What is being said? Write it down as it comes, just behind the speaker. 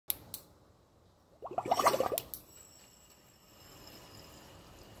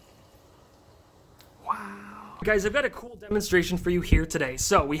Guys, I've got a cool demonstration for you here today.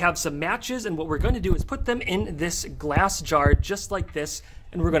 So we have some matches, and what we're going to do is put them in this glass jar just like this,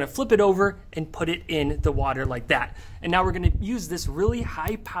 and we're going to flip it over and put it in the water like that. And now we're going to use this really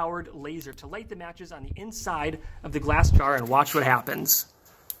high-powered laser to light the matches on the inside of the glass jar, and watch what happens.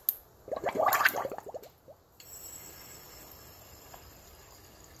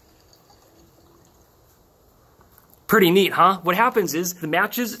 Pretty neat, huh? What happens is the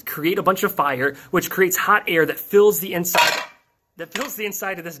matches create a bunch of fire, which creates hot air that fills the inside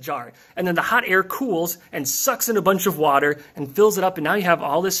of this jar. And then the hot air cools and sucks in a bunch of water and fills it up, and now you have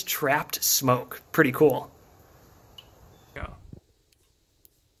all this trapped smoke. Pretty cool.